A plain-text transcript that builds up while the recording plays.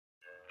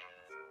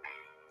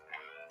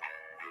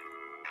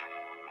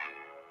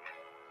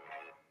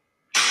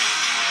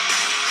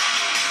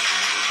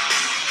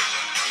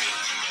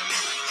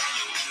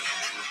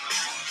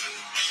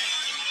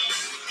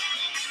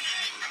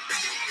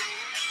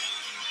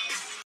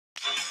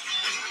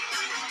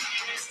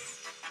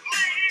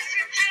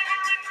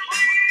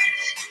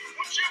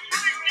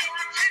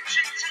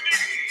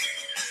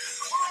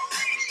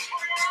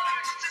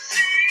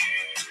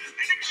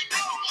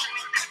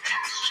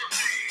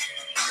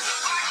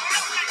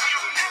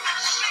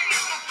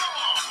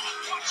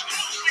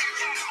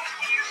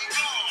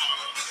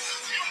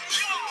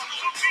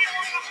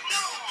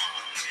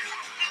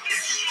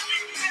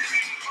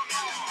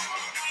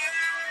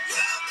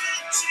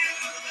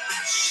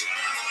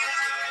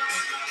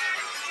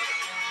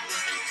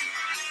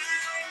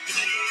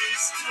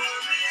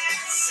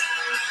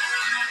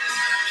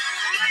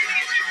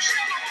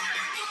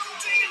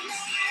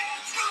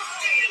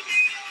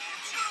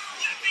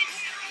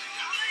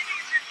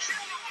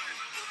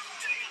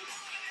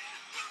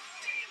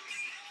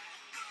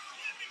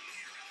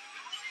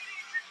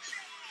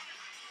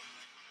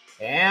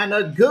And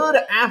a good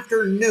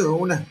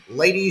afternoon,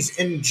 ladies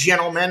and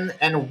gentlemen,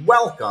 and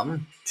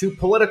welcome to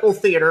Political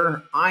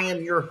Theater. I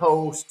am your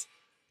host,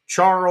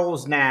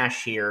 Charles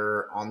Nash,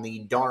 here on the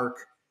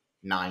Dark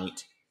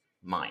Knight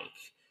Mic.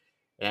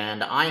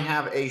 And I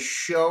have a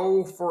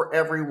show for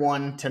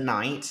everyone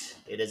tonight.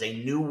 It is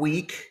a new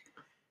week,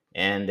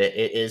 and it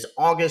is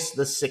August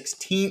the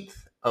 16th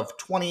of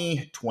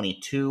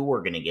 2022.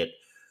 We're going to get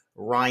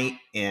right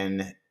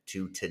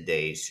into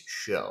today's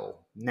show.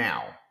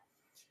 Now,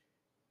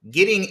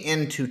 getting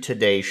into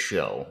today's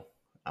show,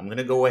 I'm going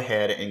to go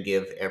ahead and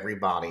give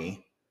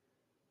everybody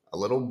a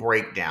little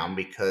breakdown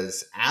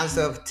because as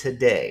of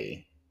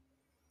today,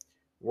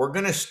 we're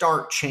going to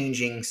start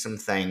changing some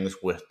things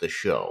with the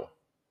show.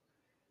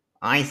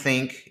 I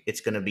think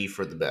it's going to be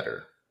for the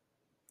better.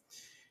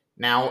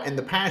 Now, in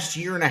the past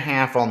year and a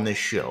half on this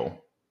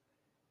show,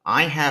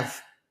 I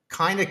have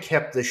kind of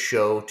kept the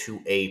show to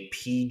a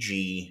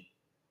PG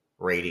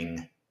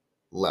rating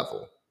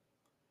level.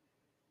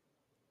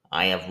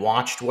 I have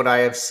watched what I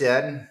have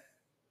said.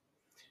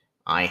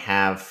 I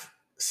have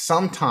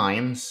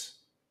sometimes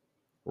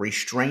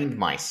restrained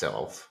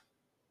myself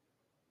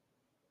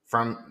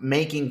from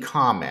making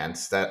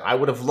comments that I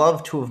would have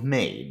loved to have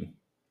made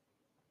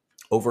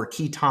over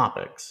key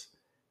topics,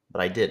 but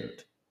I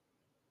didn't.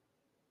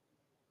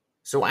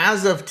 So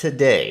as of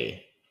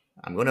today,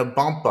 I'm going to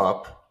bump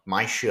up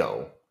my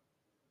show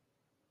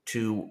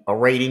to a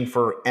rating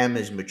for M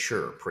is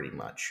mature, pretty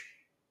much,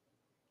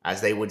 as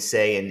they would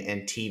say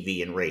in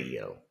TV and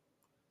radio.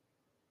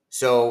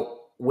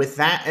 So with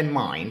that in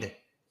mind,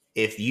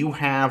 if you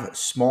have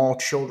small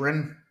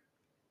children,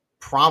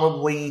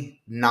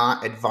 probably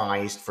not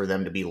advised for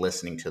them to be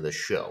listening to the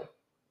show.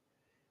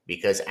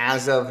 Because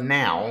as of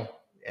now,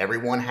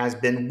 everyone has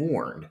been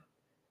warned.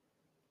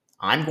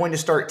 I'm going to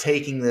start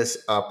taking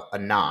this up a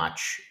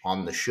notch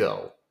on the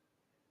show.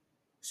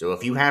 So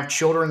if you have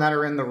children that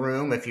are in the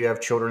room, if you have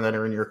children that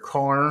are in your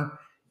car,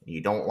 you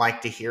don't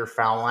like to hear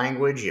foul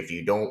language, if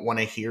you don't want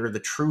to hear the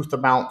truth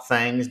about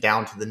things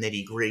down to the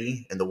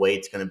nitty-gritty and the way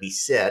it's going to be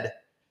said,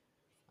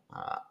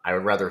 I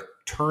would rather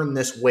turn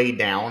this way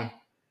down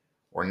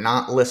or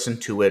not listen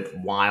to it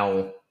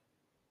while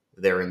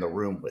they're in the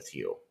room with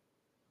you.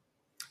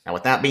 Now,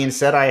 with that being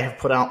said, I have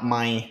put out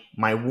my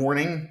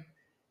warning.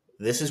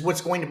 This is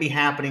what's going to be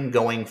happening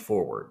going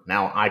forward.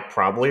 Now, I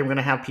probably am going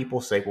to have people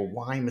say, well,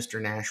 why,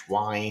 Mr. Nash?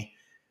 Why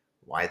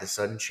the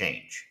sudden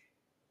change?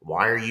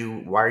 Why are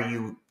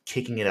you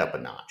kicking it up a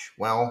notch?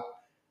 Well,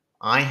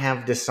 I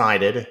have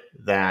decided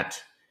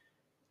that,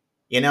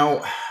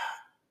 I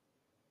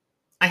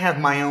have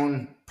my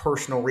own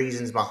personal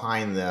reasons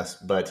behind this,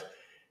 but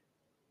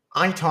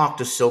I talk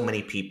to so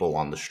many people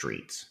on the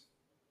streets,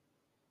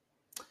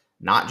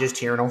 not just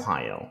here in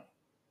Ohio,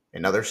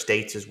 in other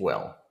states as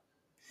well.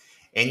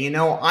 And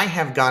I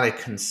have got a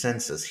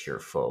consensus here,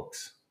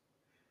 folks,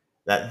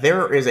 that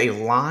there is a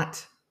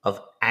lot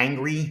of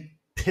angry,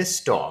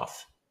 pissed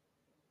off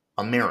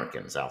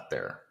Americans out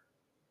there.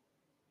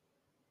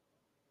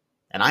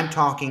 And I'm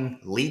talking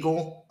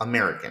legal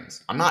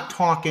Americans. I'm not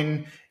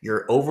talking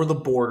your over the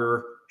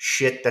border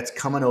shit that's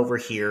coming over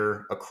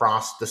here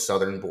across the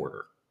southern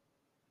border.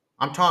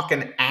 I'm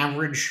talking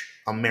average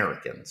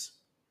Americans.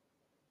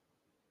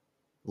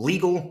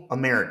 Legal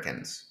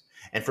Americans.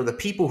 And for the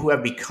people who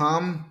have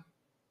become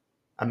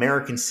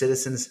American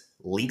citizens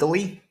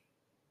legally,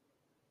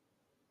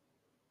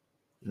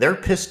 they're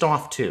pissed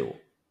off too.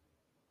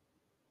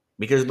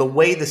 Because of the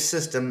way the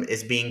system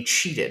is being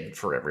cheated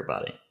for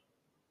everybody.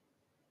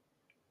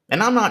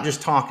 And I'm not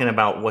just talking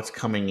about what's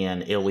coming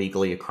in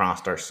illegally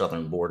across our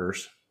southern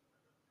borders.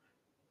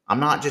 I'm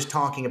not just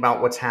talking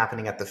about what's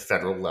happening at the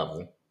federal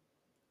level.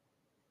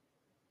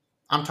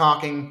 I'm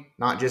talking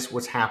not just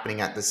what's happening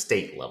at the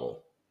state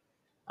level.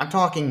 I'm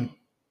talking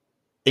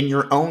in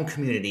your own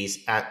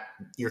communities at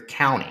your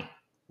county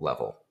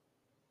level.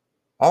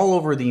 All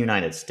over the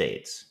United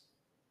States.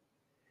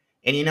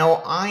 And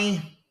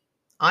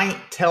I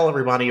tell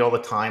everybody all the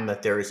time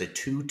that there is a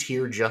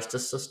two-tier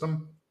justice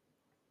system.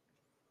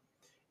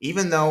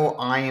 Even though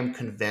I am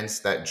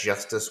convinced that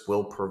justice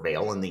will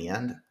prevail in the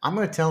end, I'm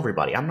going to tell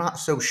everybody I'm not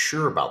so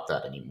sure about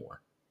that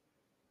anymore.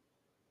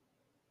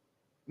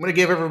 I'm going to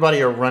give everybody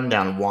a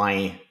rundown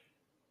why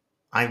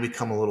I've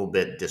become a little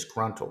bit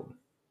disgruntled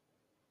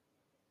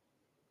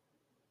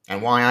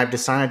and why I've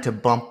decided to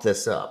bump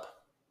this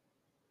up.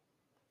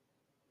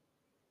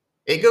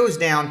 It goes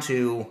down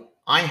to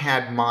I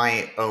had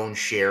my own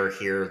share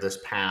here this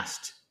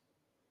past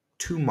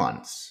 2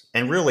 months,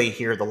 and really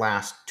here the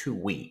last 2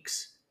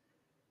 weeks,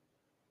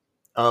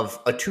 of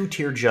a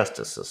two-tier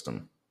justice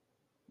system.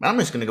 I'm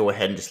just going to go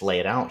ahead and just lay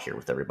it out here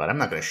with everybody. I'm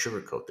not going to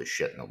sugarcoat this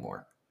shit no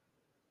more.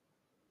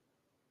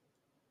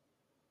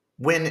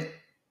 When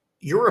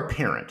you're a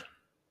parent,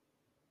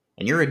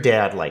 and you're a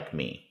dad like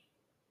me,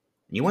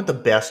 and you want the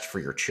best for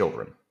your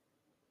children,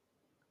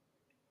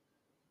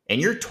 and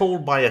you're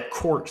told by a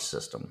court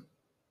system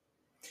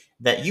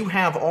that you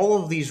have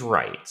all of these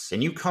rights,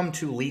 and you come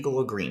to legal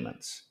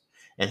agreements,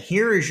 and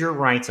here is your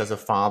rights as a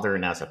father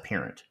and as a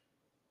parent.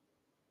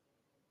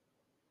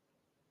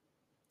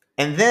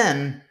 And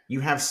then you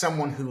have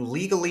someone who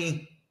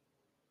legally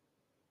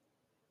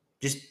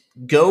just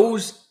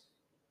goes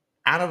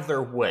out of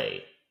their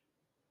way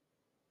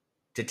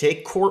to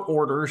take court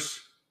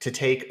orders, to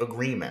take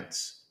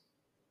agreements,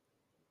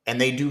 and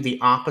they do the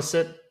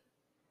opposite,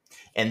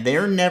 and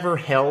they're never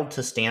held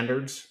to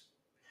standards,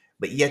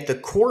 but yet the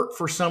court,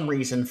 for some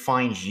reason,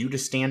 finds you to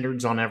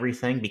standards on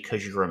everything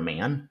because you're a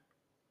man,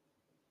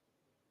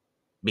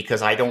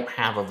 because I don't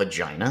have a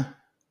vagina.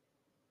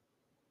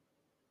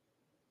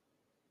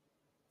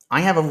 I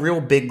have a real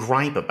big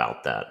gripe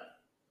about that.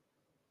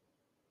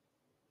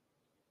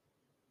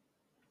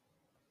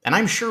 And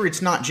I'm sure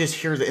it's not just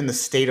here in the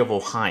state of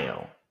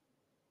Ohio.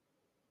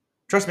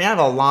 Trust me, I have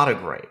a lot of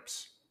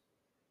gripes.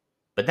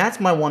 But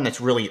that's my one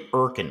that's really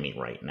irking me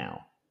right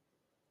now.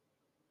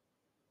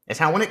 Is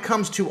how when it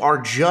comes to our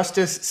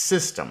justice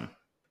system,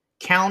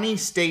 county,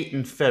 state,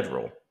 and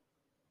federal,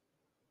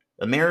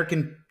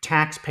 American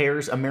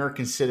taxpayers,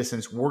 American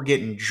citizens, we're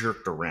getting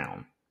jerked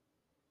around.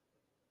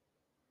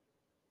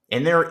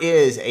 And there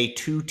is a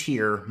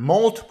two-tier,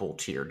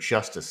 multiple-tier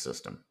justice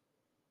system.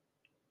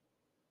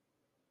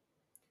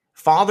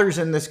 Fathers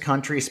in this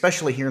country,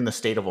 especially here in the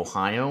state of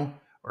Ohio,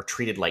 are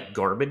treated like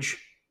garbage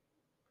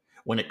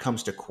when it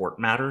comes to court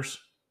matters.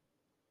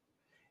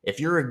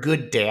 If you're a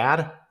good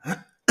dad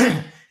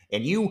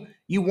and you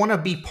want to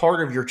be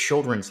part of your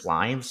children's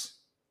lives,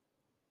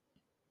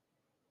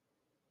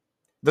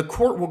 the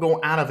court will go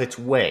out of its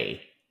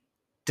way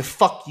to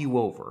fuck you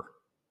over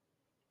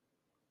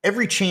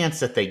every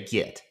chance that they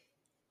get.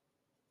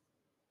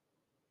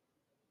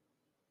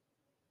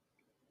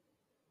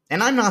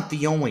 And I'm not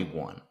the only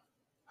one.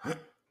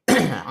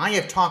 I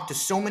have talked to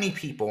so many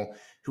people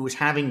who is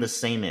having the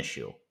same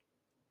issue.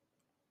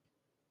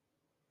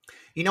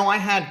 You know, I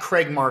had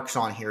Craig Marks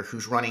on here,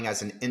 who's running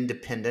as an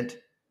independent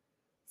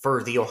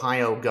for the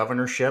Ohio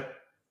governorship.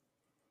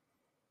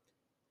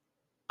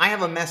 I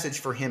have a message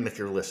for him if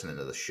you're listening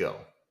to the show.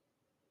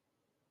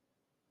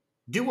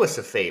 Do us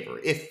a favor.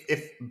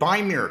 If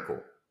by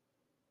miracle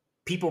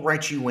people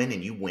write you in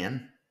and you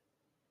win,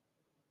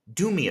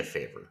 do me a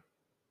favor.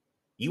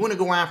 You want to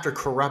go after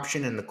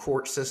corruption in the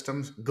court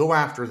systems? Go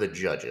after the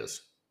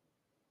judges.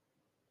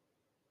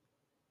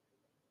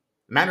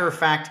 Matter of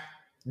fact,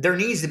 there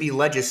needs to be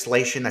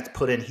legislation that's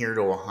put in here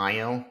to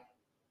Ohio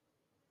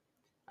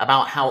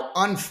about how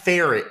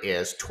unfair it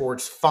is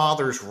towards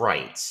fathers'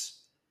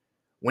 rights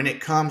when it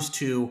comes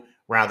to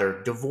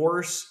rather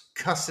divorce,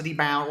 custody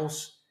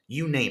battles,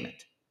 you name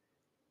it.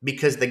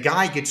 Because the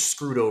guy gets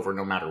screwed over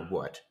no matter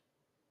what.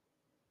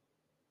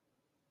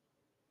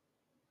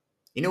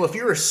 You know, if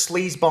you're a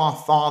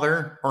sleazeball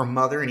father or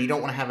mother and you don't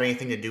want to have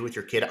anything to do with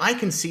your kid, I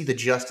can see the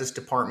Justice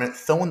Department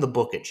throwing the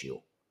book at you.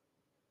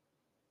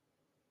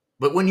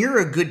 But when you're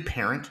a good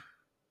parent,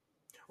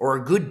 or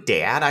a good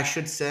dad, I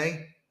should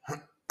say,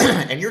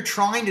 and you're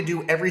trying to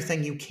do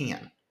everything you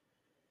can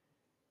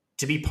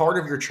to be part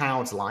of your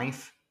child's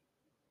life,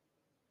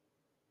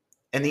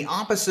 and the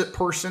opposite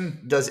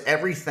person does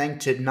everything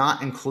to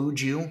not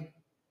include you,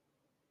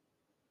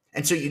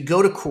 and so you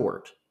go to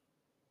court,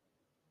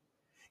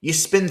 you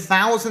spend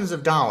thousands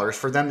of dollars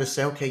for them to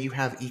say, okay, you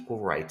have equal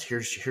rights.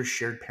 Here's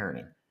shared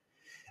parenting.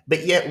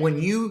 But yet when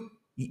you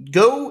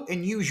go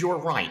and use your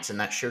rights in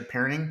that shared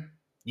parenting,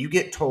 you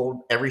get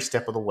told every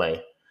step of the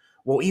way,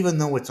 well, even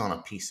though it's on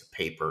a piece of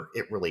paper,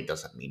 it really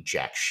doesn't mean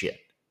jack shit.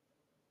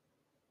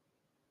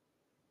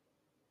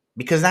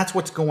 Because that's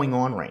what's going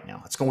on right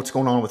now. That's what's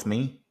going on with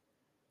me.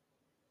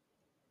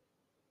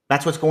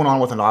 That's what's going on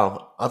with a lot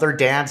of other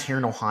dads here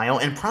in Ohio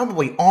and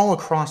probably all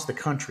across the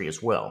country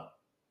as well.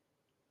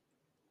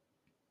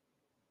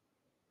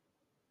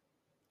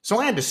 So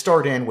I had to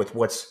start in with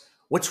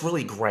what's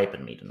really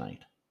griping me tonight.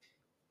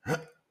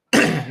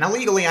 Now,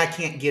 legally, I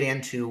can't get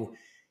into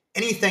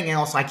anything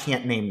else. I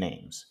can't name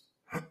names.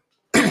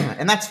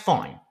 And that's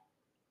fine.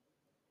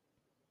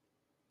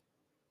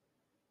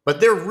 But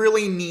there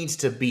really needs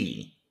to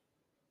be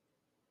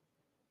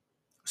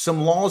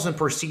some laws and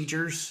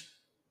procedures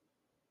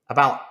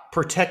about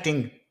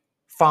protecting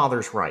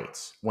fathers'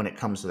 rights when it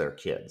comes to their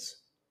kids.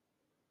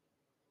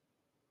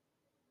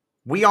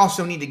 We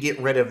also need to get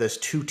rid of this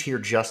two-tier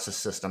justice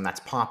system that's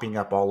popping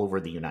up all over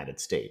the United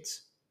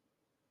States.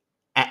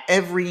 At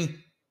every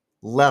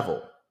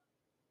level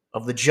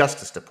of the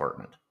Justice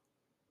Department.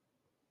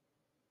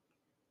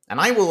 And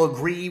I will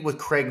agree with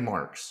Craig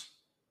Marks.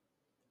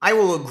 I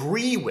will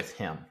agree with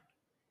him.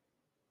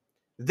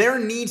 There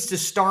needs to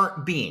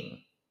start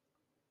being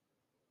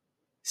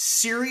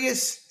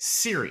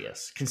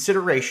serious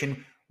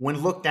consideration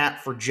when looked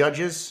at for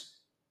judges,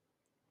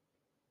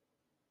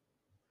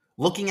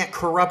 looking at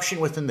corruption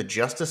within the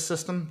justice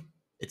system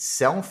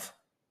itself.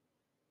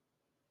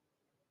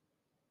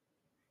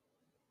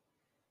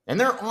 And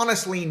there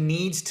honestly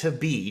needs to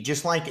be,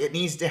 just like it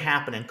needs to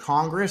happen in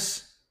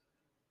Congress,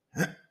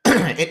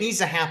 it needs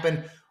to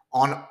happen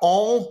on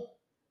all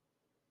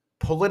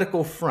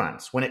political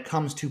fronts when it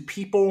comes to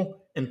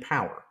people in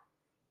power.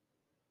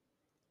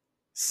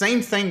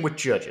 Same thing with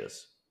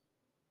judges.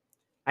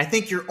 I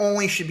think you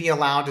only should be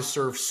allowed to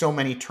serve so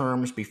many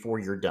terms before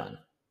you're done.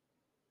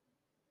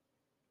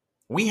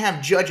 We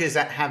have judges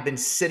that have been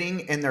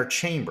sitting in their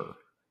chamber,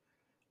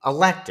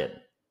 elected,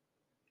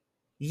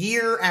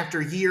 year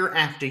after year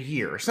after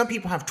year. Some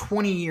people have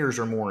 20 years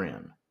or more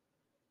in.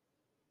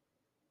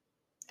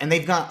 And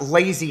they've got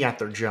lazy at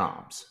their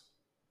jobs.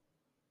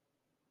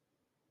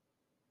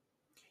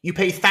 You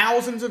pay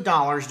thousands of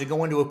dollars to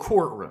go into a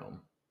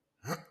courtroom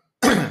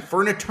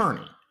for an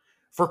attorney,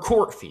 for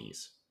court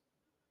fees,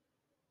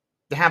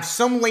 to have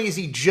some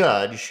lazy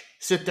judge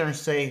sit there and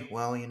say,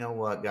 well, you know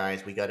what,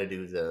 guys, we got to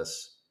do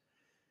this.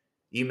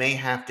 You may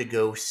have to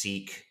go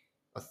seek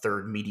a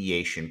third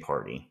mediation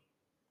party.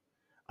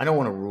 I don't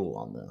want to rule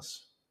on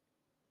this.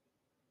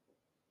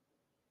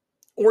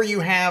 Or you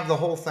have the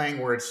whole thing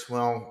where it's,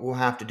 well, we'll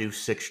have to do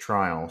 6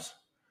 trials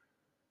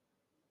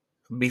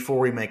before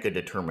we make a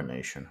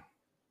determination.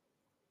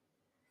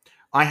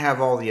 I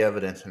have all the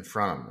evidence in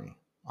front of me.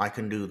 I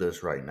can do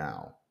this right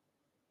now.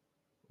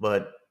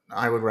 But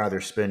I would rather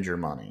spend your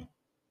money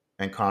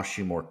and cost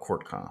you more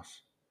court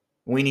costs.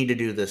 We need to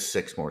do this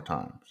 6 more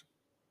times.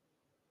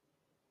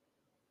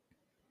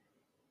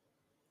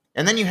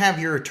 And then you have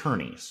your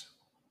attorneys.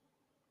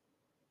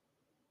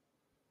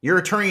 Your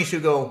attorneys who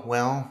go,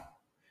 well,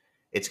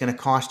 it's going to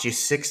cost you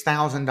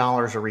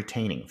 $6,000 a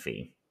retaining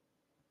fee.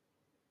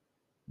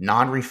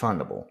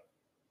 Non-refundable.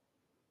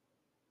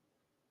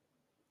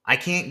 I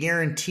can't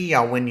guarantee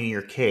I'll win you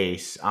your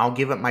case. I'll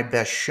give it my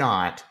best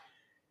shot.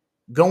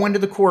 Go into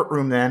the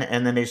courtroom then,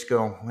 and then they just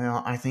go,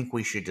 well, I think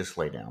we should just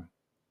lay down.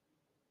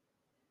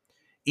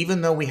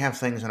 Even though we have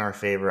things in our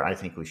favor, I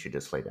think we should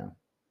just lay down.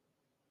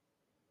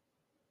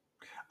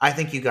 I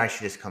think you guys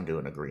should just come to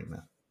an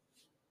agreement.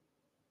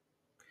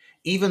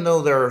 Even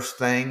though there's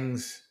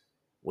things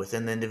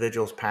within the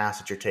individual's past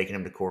that you're taking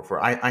them to court for,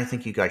 I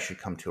think you guys should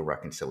come to a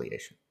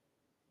reconciliation.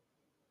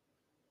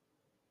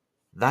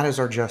 That is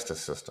our justice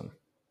system.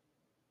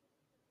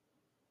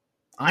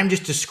 I'm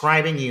just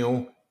describing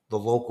you the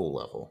local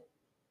level.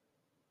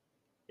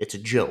 It's a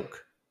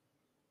joke.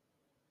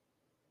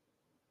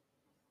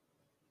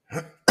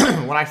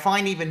 What I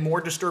find even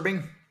more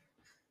disturbing,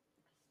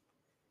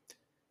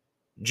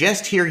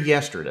 just here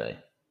yesterday,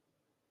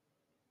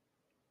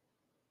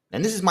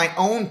 and this is my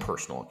own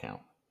personal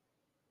account,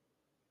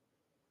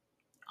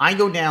 I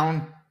go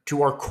down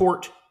to our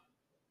court,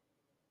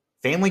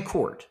 family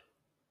court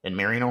in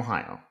Marion,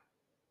 Ohio.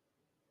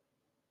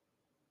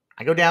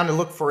 I go down to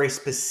look for a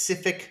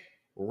specific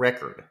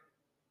record.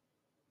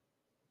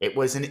 It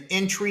was an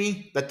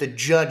entry that the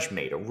judge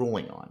made a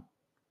ruling on.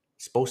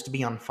 It's supposed to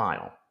be on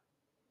file.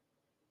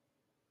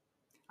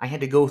 I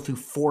had to go through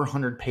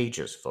 400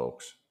 pages,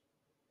 folks.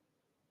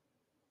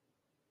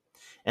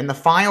 And the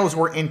files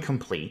were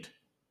incomplete.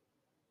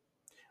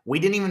 We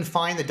didn't even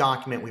find the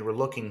document we were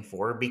looking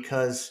for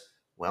because,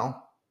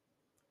 well,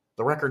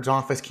 the records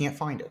office can't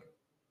find it.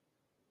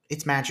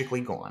 It's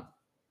magically gone.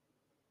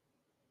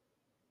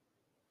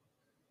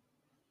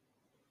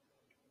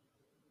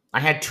 I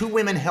had 2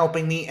 women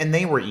helping me, and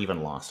they were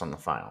even lost on the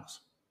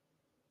files.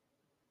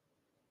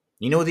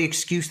 You know the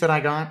excuse that I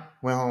got?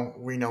 Well,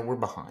 we know we're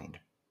behind.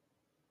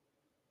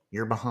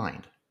 You're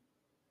behind.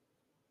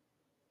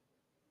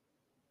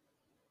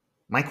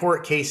 My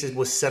court case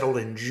was settled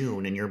in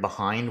June, and you're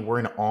behind. We're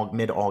in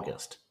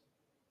mid-August.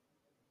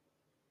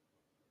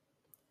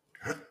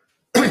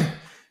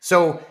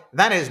 So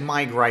that is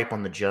my gripe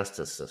on the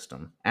justice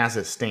system as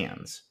it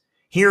stands.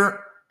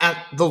 Here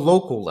at the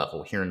local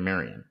level here in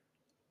Marion.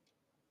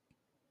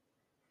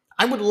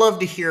 I would love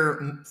to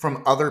hear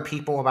from other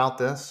people about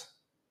this.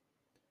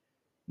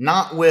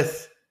 Not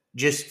with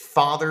just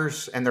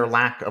fathers and their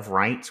lack of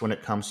rights when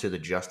it comes to the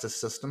justice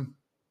system.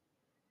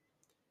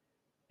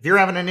 If you're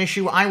having an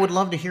issue, I would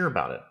love to hear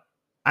about it.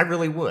 I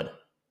really would.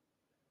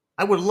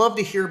 I would love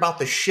to hear about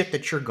the shit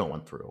that you're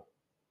going through.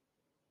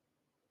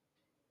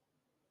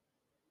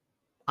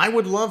 I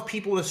would love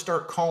people to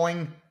start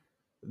calling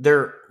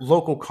their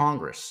local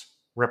Congress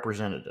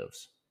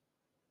representatives.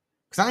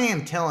 Because I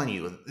am telling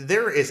you,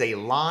 there is a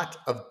lot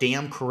of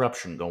damn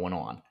corruption going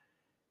on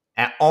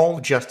at all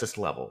justice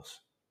levels.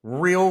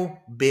 Real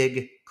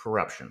big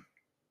corruption.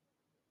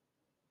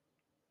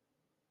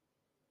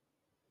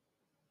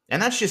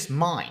 And that's just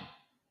mine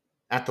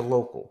at the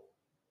local.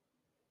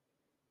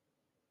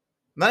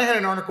 Then I had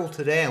an article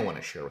today I want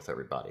to share with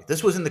everybody.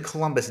 This was in the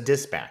Columbus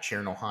Dispatch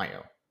here in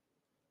Ohio.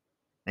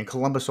 In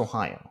Columbus,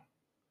 Ohio.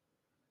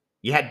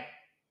 You had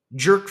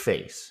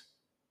Jerkface,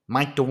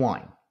 Mike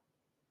DeWine.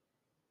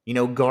 You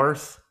know,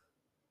 Garth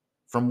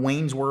from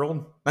Wayne's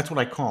World? That's what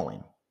I call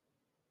him.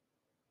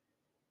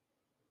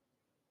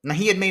 Now,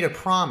 he had made a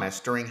promise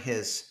during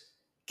his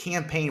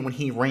campaign when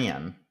he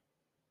ran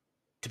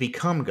to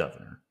become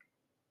governor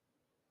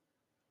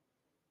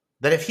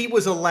that if he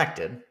was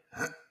elected,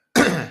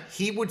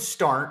 he would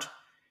start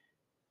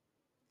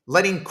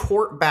letting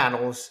court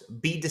battles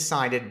be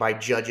decided by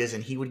judges,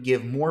 and he would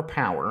give more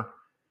power,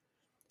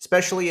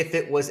 especially if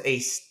it was a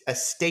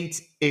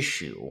state's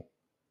issue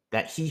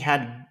that he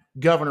had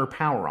governor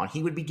power on.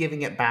 He would be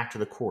giving it back to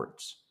the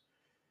courts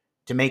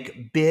to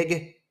make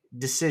big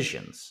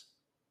decisions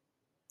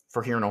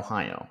for here in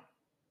Ohio.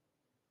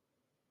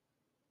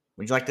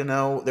 Would you like to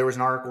know? There was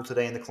an article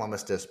today in the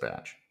Columbus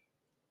Dispatch.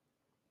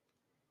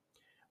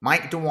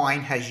 Mike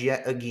DeWine has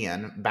yet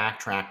again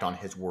backtracked on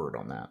his word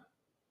on that.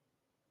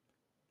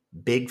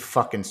 Big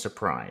fucking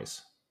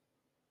surprise.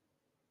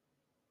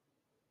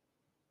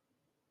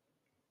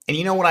 And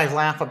you know what I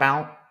laugh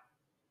about?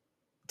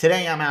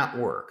 Today I'm at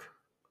work.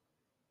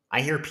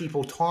 I hear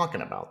people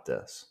talking about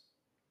this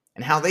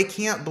and how they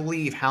can't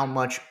believe how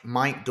much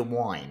Mike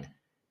DeWine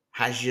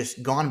has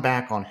just gone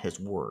back on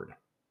his word.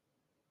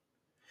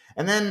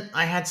 And then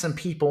I had some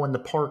people in the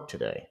park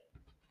today.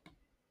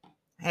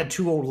 I had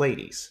two old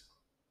ladies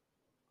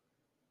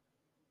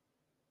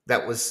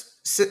that was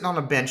sitting on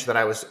a bench that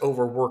I was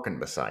overworking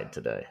beside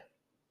today,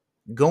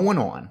 going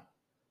on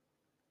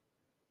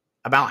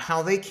about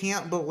how they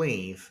can't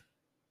believe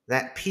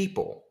that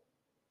people,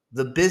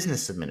 the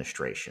business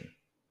administration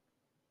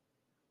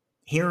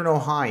here in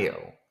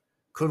Ohio,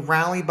 could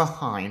rally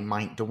behind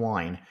Mike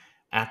DeWine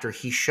after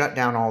he shut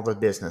down all the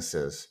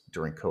businesses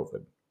during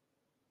COVID.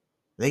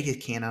 They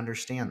just can't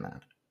understand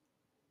that.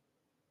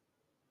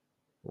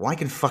 Well, I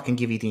can fucking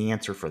give you the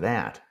answer for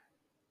that.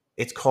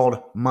 It's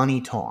called money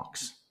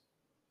talks.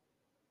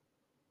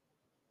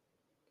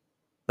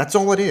 That's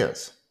all it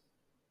is.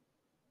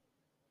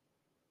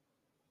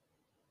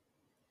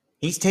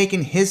 He's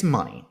taken his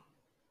money.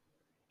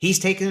 He's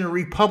taken the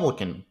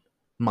Republican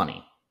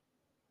money.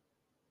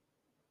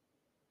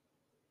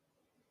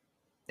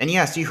 And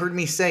yes, you heard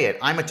me say it.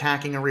 I'm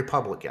attacking a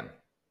Republican.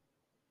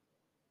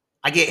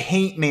 I get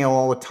hate mail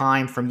all the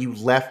time from you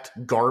left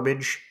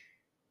garbage.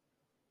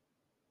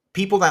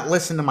 People that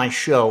listen to my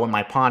show and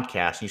my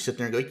podcast, and you sit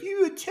there and go,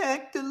 you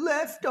attack the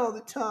left all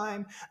the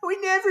time. We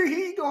never hear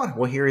you going.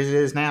 Well, here it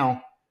is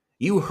now.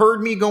 You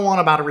heard me go on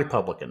about a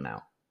Republican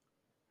now.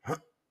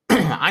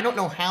 I don't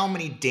know how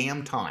many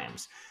damn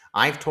times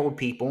I've told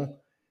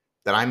people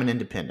that I'm an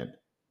independent.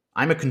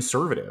 I'm a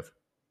conservative,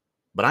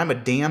 but I'm a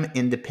damn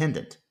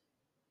independent.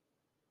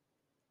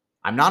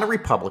 I'm not a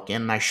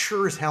Republican, and I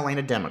sure as hell ain't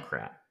a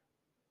Democrat.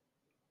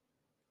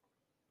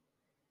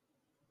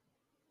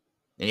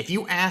 And if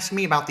you ask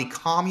me about the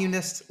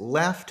communist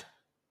left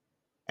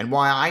and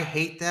why I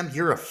hate them,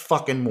 you're a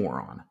fucking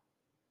moron.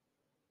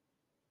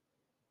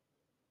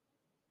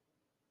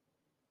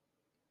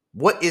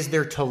 What is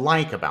there to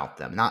like about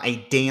them? Not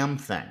a damn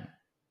thing.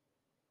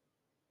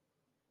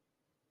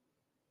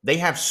 They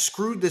have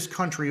screwed this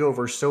country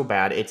over so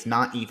bad, it's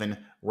not even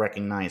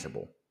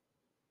recognizable.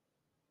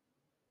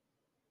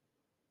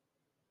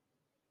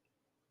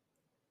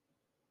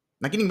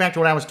 Now, getting back to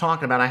what I was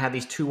talking about, I had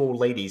these two old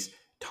ladies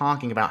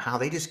talking about how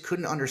they just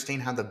couldn't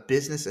understand how the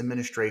business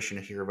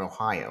administration here of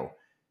Ohio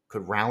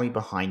could rally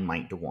behind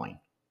Mike DeWine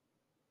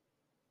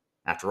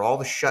after all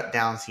the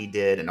shutdowns he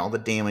did and all the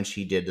damage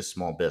he did to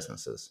small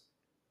businesses.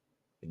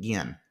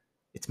 Again,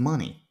 it's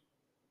money.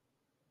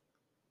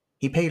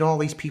 He paid all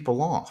these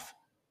people off.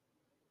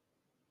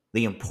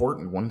 The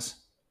important ones.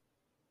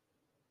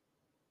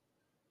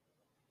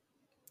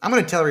 I'm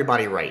going to tell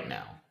everybody right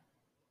now.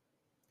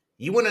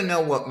 You want to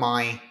know what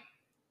my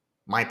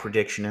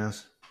prediction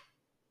is?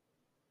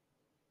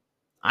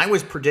 I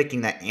was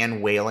predicting that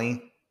Nan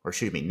Whaley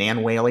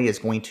is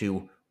going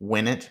to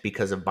win it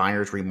because of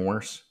buyer's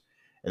remorse.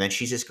 And then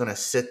she's just going to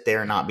sit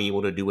there and not be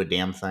able to do a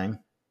damn thing.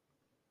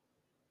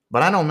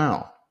 But I don't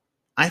know.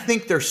 I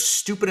think there's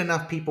stupid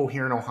enough people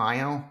here in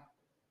Ohio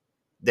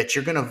that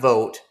you're going to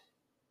vote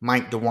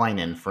Mike DeWine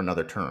in for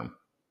another term.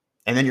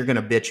 And then you're going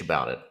to bitch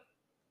about it.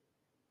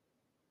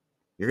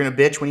 You're going to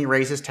bitch when he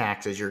raises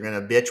taxes. You're going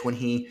to bitch when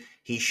he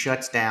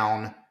shuts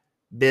down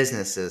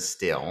businesses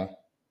still.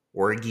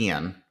 Or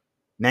again,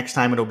 next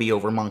time it'll be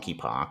over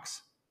monkeypox.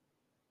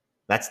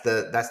 That's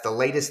the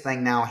latest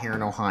thing now here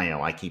in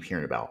Ohio I keep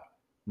hearing about.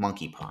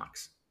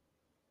 Monkeypox.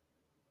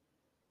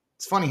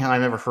 It's funny how I've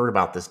never heard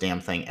about this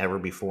damn thing ever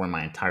before in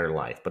my entire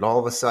life. But all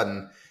of a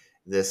sudden,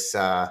 this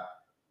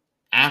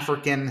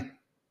African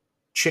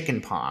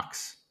chicken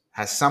pox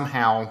has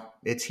somehow,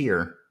 it's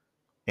here,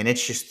 and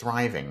it's just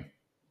thriving.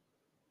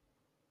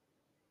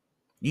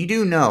 You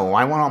do know,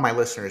 I want all my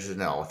listeners to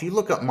know, if you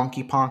look up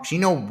monkeypox, you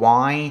know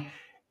why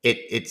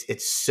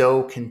it's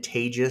so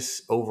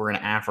contagious over in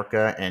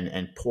Africa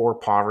and poor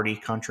poverty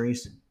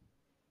countries?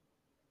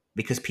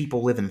 Because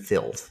people live in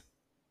filth.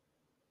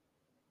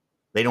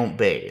 They don't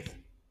bathe.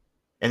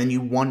 And then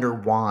you wonder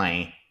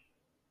why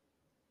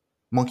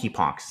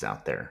monkeypox is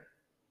out there.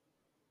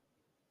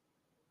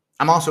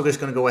 I'm also just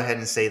going to go ahead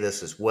and say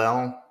this as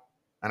well.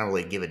 I don't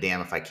really give a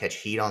damn if I catch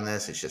heat on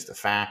this. It's just a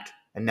fact.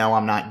 And no,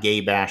 I'm not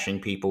gay bashing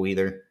people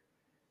either.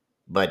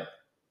 But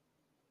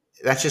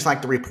that's just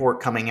like the report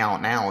coming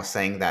out now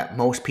saying that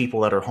most people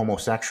that are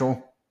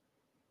homosexual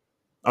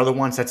are the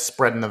ones that's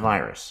spreading the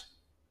virus.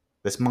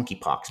 This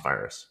monkeypox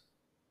virus.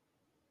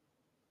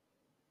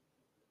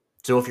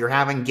 So if you're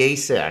having gay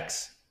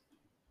sex,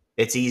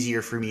 it's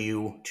easier for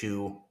you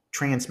to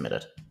transmit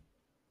it.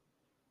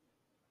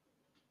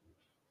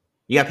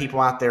 You got people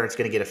out there that's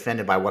going to get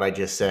offended by what I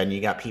just said, and you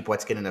got people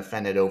that's getting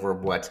offended over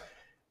what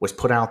was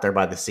put out there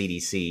by the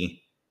CDC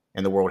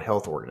and the World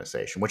Health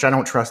Organization, which I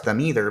don't trust them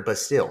either, but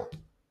still.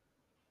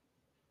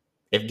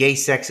 If gay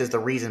sex is the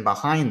reason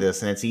behind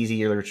this and it's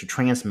easier to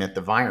transmit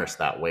the virus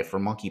that way for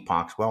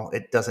monkeypox, well,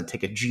 it doesn't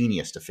take a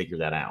genius to figure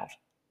that out.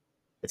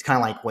 It's kind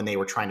of like when they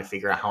were trying to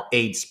figure out how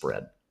AIDS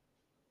spread.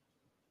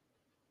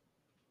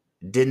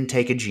 It didn't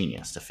take a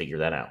genius to figure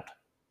that out.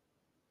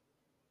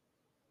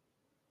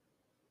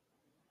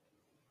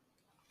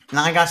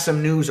 Now, I got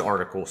some news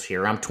articles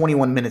here. I'm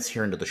 21 minutes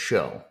here into the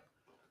show.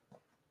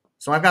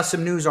 So I've got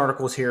some news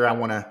articles here I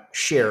want to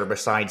share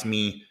besides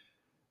me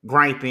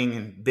griping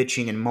and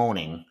bitching and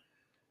moaning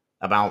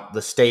about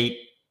the state,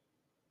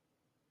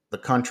 the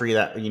country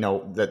that, the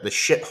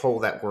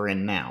shithole that we're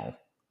in now.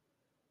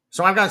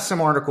 So I've got some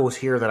articles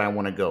here that I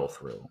want to go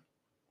through.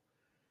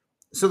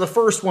 So the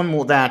first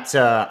one that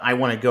I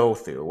want to go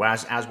through,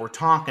 as we're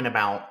talking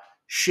about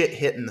shit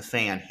hitting the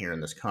fan here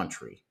in this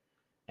country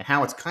and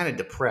how it's kind of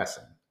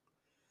depressing.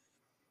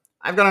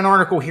 I've got an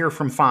article here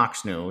from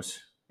Fox News,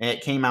 and it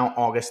came out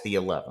August the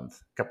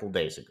 11th, a couple of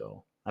days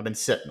ago. I've been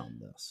sitting on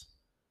this.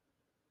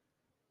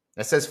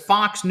 It says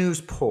Fox News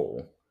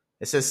poll.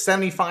 It says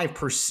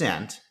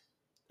 75%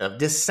 of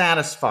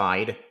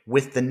dissatisfied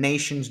with the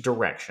nation's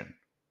direction.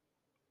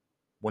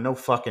 Well, no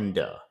fucking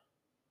duh.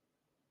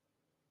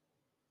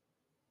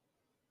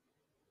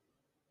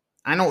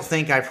 I don't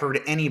think I've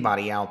heard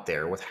anybody out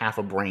there with half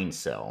a brain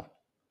cell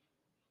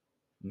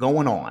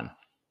going on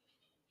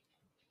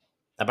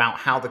about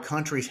how the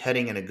country's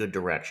heading in a good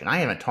direction. I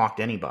haven't talked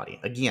to anybody,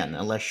 again,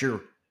 unless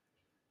you're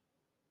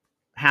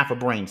half a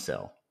brain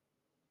cell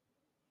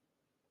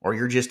or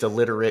you're just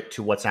illiterate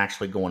to what's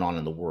actually going on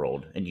in the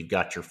world and you've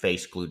got your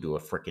face glued to a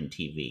frickin'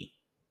 TV.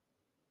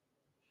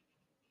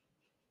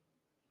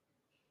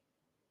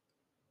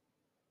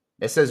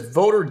 It says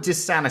voter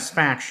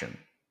dissatisfaction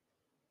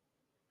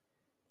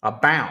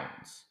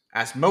abounds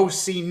as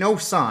most see no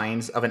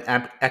signs of an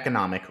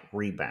economic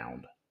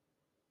rebound.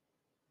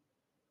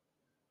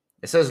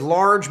 It says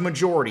large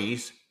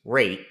majorities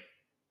rate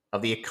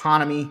of the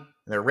economy,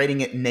 they're rating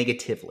it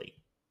negatively,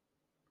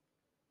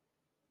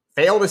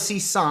 fail to see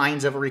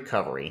signs of a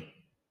recovery,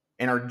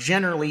 and are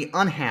generally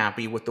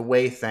unhappy with the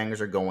way things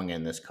are going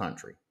in this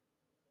country.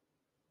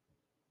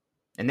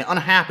 And the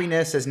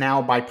unhappiness is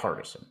now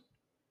bipartisan,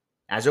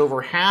 as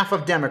over half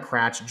of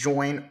Democrats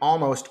join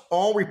almost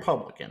all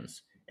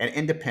Republicans and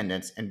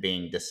independents in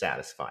being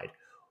dissatisfied.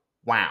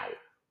 Wow.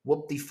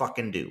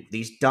 Whoop-de-fucking-do.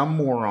 These dumb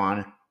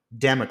moron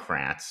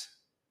Democrats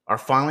are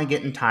finally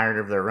getting tired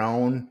of their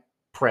own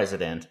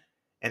president,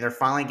 and they're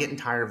finally getting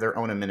tired of their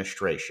own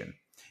administration.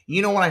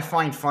 You know what I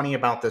find funny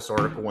about this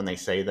article when they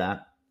say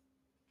that?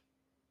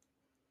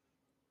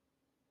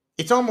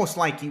 It's almost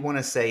like you want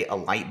to say a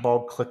light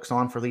bulb clicks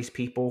on for these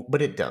people,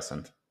 but it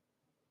doesn't.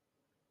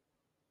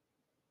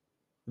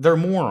 They're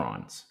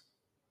morons.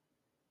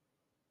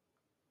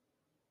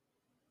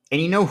 And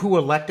you know who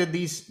elected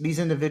these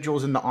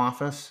individuals into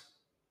office?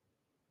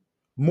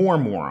 More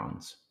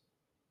morons.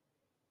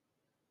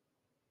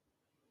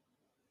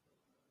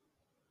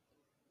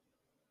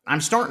 I'm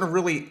starting to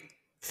really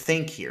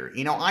think here.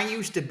 I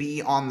used to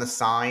be on the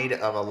side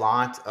of a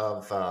lot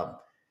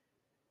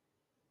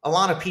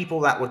of people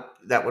that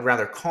would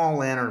rather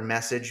call in or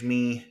message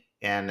me,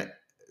 and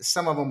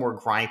some of them were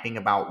griping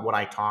about what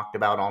I talked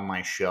about on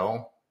my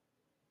show.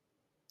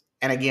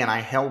 And again,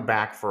 I held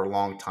back for a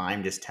long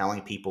time, just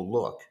telling people,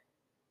 look,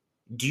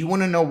 do you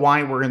want to know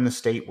why we're in the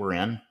state we're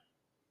in?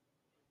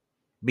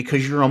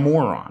 Because you're a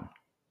moron.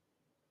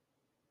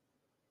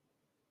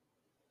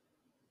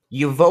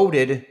 You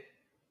voted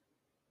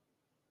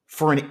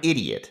for an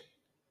idiot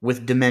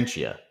with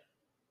dementia.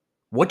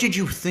 What did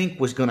you think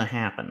was going to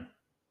happen?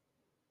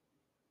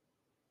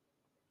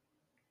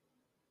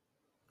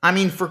 I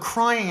mean, for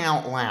crying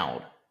out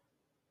loud.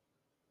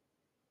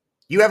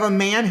 You have a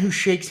man who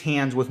shakes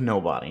hands with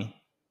nobody.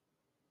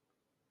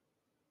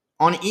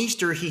 On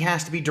Easter, he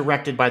has to be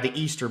directed by the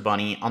Easter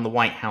Bunny on the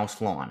White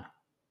House lawn.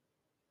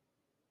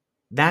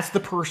 That's the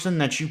person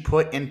that you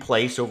put in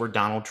place over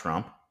Donald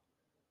Trump.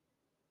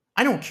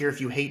 I don't care if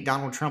you hate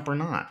Donald Trump or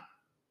not.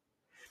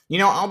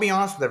 I'll be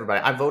honest with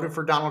everybody. I voted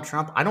for Donald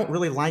Trump. I don't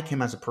really like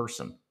him as a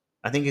person.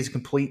 I think he's a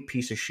complete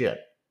piece of shit.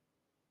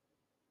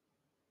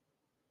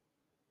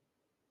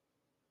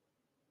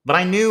 But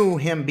I knew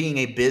him being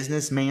a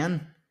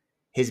businessman,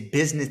 his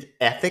business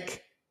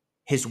ethic,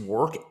 his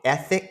work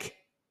ethic,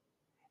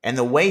 and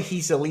the way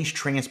he's at least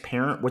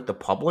transparent with the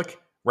public,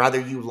 whether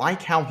you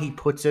like how he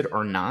puts it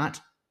or not.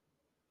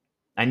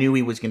 I knew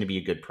he was going to be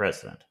a good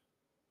president.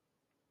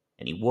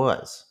 And he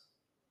was.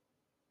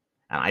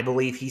 And I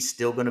believe he's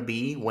still going to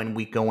be when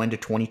we go into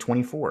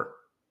 2024.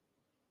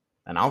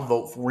 And I'll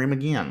vote for him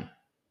again.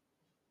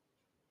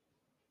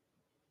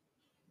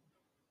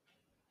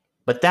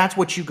 But that's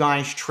what you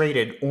guys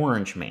traded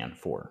Orange Man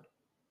for.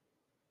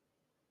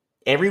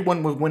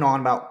 Everyone went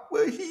on about,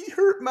 well, he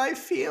hurt my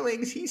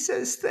feelings. He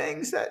says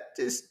things that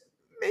just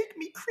make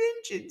me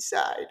cringe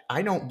inside.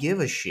 I don't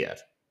give a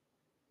shit.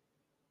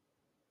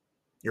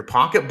 Your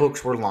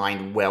pocketbooks were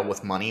lined well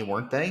with money,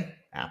 weren't they?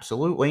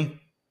 Absolutely.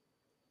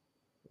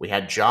 We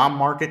had job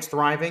markets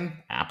thriving?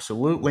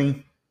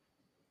 Absolutely.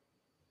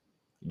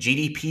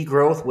 GDP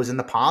growth was in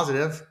the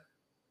positive?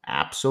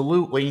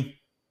 Absolutely.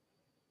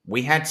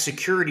 We had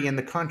security in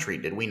the country,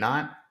 did we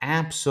not?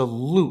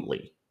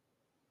 Absolutely.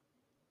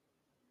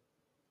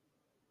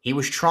 He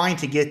was trying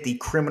to get the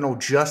criminal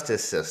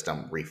justice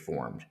system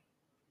reformed.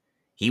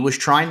 He was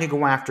trying to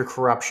go after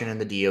corruption in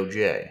the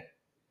DOJ.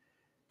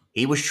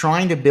 He was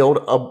trying to build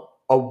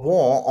a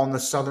wall on the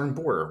southern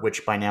border,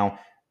 which by now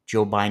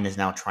Joe Biden is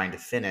now trying to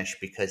finish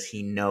because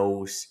he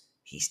knows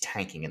he's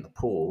tanking in the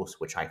polls,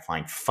 which I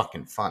find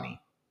fucking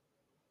funny.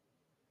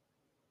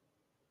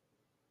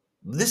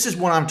 This is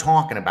what I'm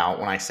talking about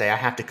when I say I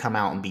have to come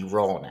out and be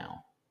raw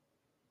now.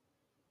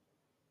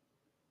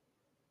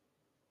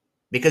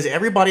 Because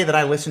everybody that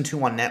I listen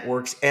to on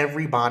networks,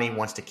 everybody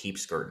wants to keep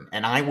skirting.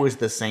 And I was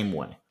the same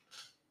way.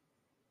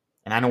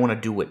 And I don't want to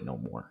do it no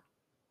more.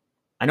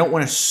 I don't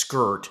want to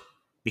skirt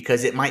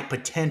because it might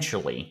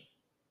potentially,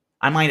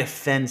 I might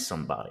offend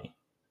somebody.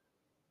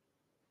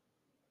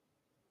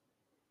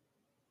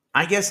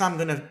 I guess I'm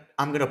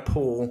gonna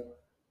pull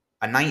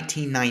a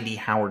 1990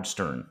 Howard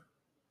Stern,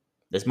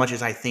 as much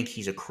as I think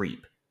he's a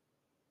creep.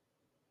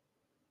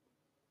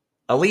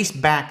 At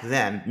least back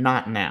then,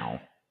 not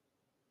now.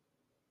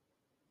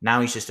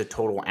 Now he's just a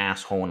total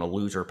asshole and a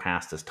loser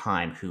past his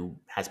time who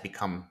has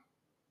become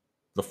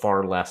the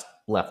far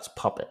left's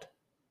puppet.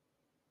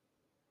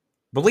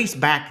 But at least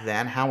back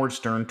then, Howard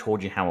Stern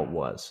told you how it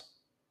was.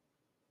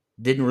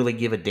 Didn't really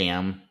give a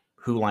damn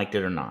who liked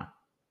it or not.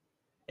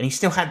 And he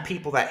still had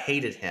people that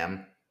hated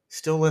him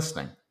still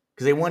listening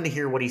because they wanted to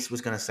hear what he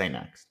was going to say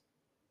next.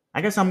 I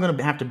guess I'm going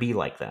to have to be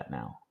like that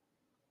now.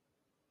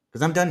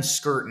 Because I'm done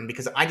skirting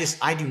because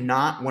I do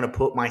not want to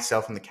put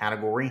myself in the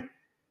category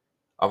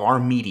of our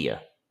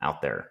media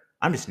out there.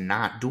 I'm just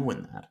not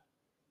doing that.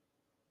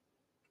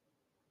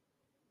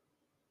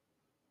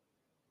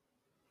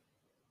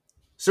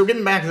 So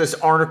getting back to this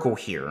article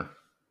here,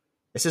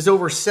 it says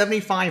over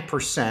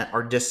 75%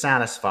 are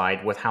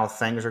dissatisfied with how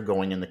things are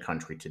going in the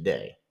country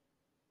today.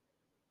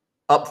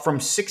 Up from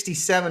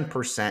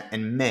 67%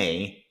 in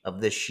May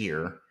of this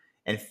year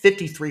and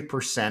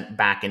 53%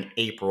 back in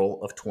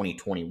April of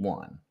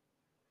 2021.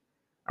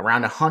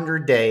 Around a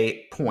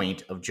 100-day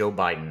point of Joe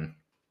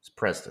Biden's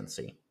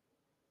presidency.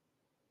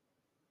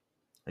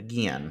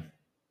 Again,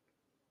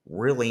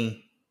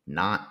 really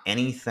not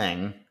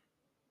anything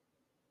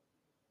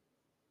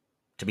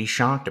to be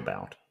shocked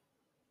about.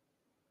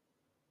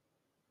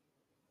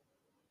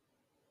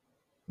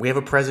 We have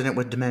a president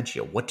with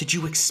dementia. What did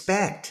you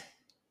expect?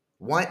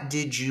 What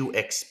did you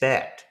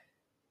expect?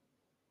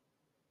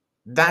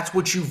 That's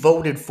what you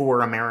voted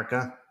for,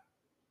 America.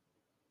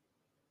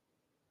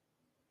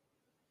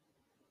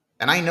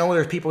 And I know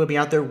there's people that be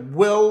out there,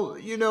 well,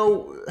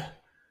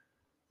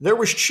 there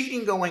was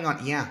cheating going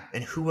on. Yeah,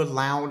 and who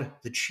allowed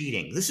the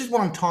cheating? This is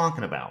what I'm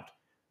talking about.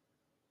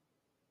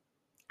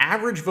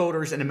 Average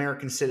voters and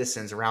American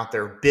citizens are out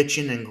there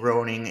bitching and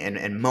groaning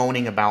and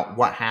moaning about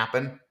what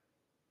happened.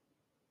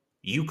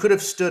 You could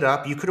have stood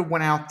up. You could have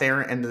went out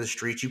there into the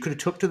streets. You could have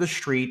took to the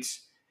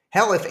streets.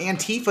 Hell, if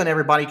Antifa and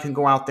everybody can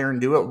go out there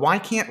and do it, why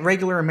can't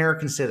regular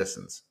American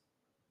citizens?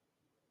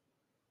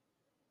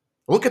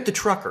 Look at the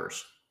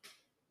truckers.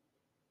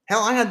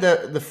 Hell, I had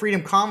the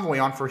Freedom Convoy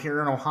on for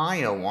here in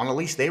Ohio on. At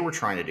least they were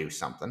trying to do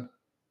something.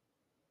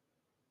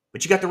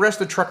 But you got the rest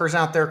of the truckers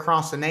out there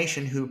across the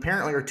nation who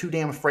apparently are too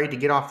damn afraid to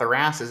get off their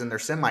asses in their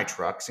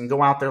semi-trucks and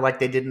go out there like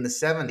they did in the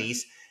 70s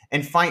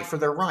and fight for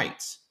their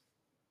rights.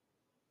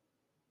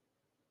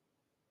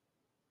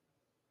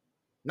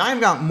 Now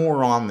I've got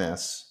more on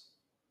this.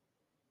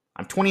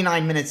 I'm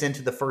 29 minutes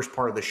into the first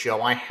part of the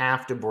show. I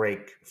have to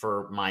break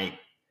for my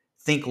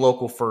Think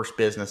Local First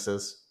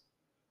businesses.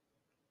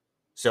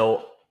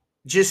 So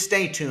just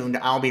stay tuned.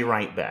 I'll be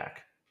right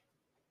back.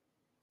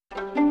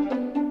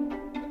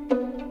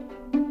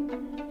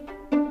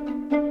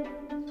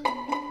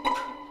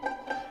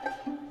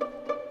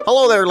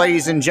 Hello there,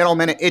 ladies and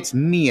gentlemen. It's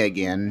me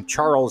again,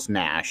 Charles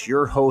Nash,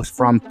 your host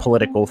from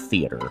Political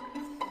Theater.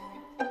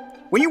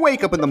 When you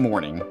wake up in the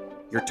morning,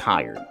 you're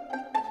tired.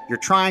 You're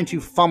trying to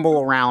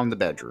fumble around the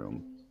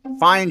bedroom,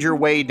 find your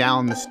way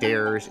down the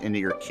stairs into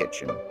your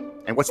kitchen.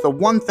 And what's the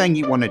one thing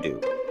you want to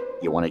do?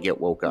 You want to get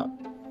woke up.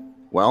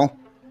 Well,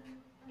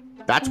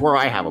 that's where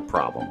I have a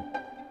problem.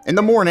 In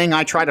the morning,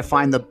 I try to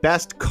find the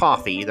best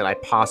coffee that I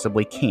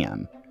possibly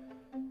can.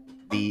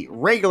 The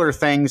regular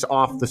things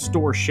off the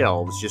store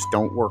shelves just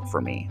don't work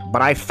for me.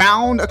 But I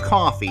found a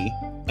coffee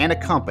and a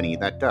company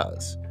that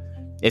does.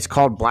 It's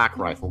called Black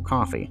Rifle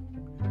Coffee.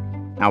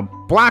 Now,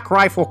 Black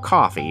Rifle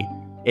Coffee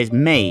is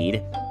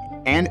made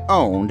and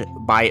owned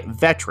by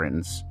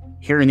veterans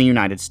here in the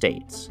United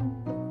States.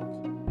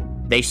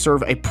 They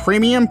serve a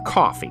premium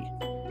coffee.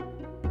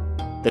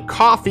 The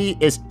coffee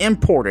is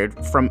imported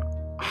from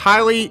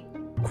highly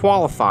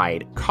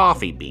qualified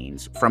coffee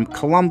beans from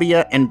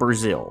Colombia and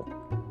Brazil.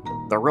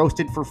 They're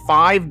roasted for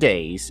 5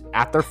 days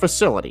at their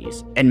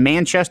facilities in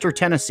Manchester,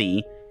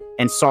 Tennessee,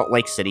 and Salt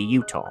Lake City,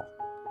 Utah.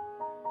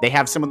 They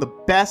have some of the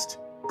best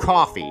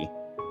coffee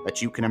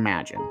that you can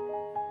imagine.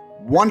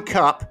 1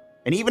 cup,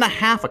 and even a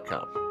half a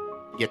cup,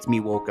 gets me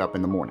woke up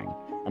in the morning.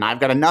 And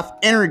I've got enough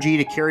energy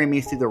to carry me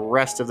through the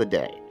rest of the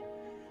day.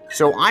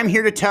 So I'm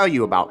here to tell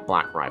you about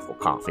Black Rifle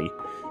Coffee.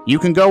 You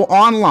can go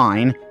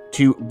online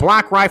to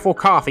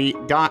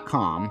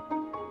blackriflecoffee.com,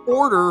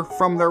 order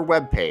from their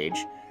webpage.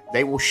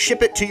 They will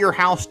ship it to your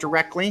house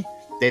directly.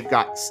 They've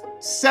got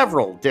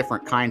several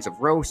different kinds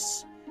of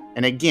roasts.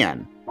 And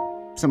again,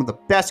 some of the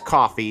best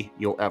coffee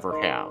you'll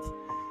ever have.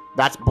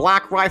 That's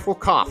Black Rifle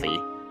Coffee.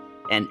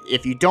 And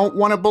if you don't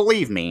want to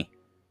believe me,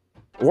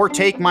 or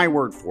take my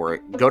word for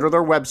it, go to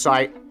their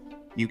website.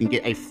 You can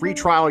get a free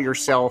trial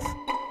yourself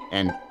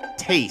and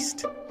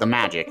taste the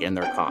magic in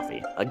their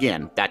coffee.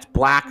 Again, that's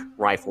Black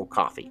Rifle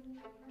Coffee.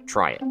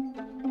 Try it.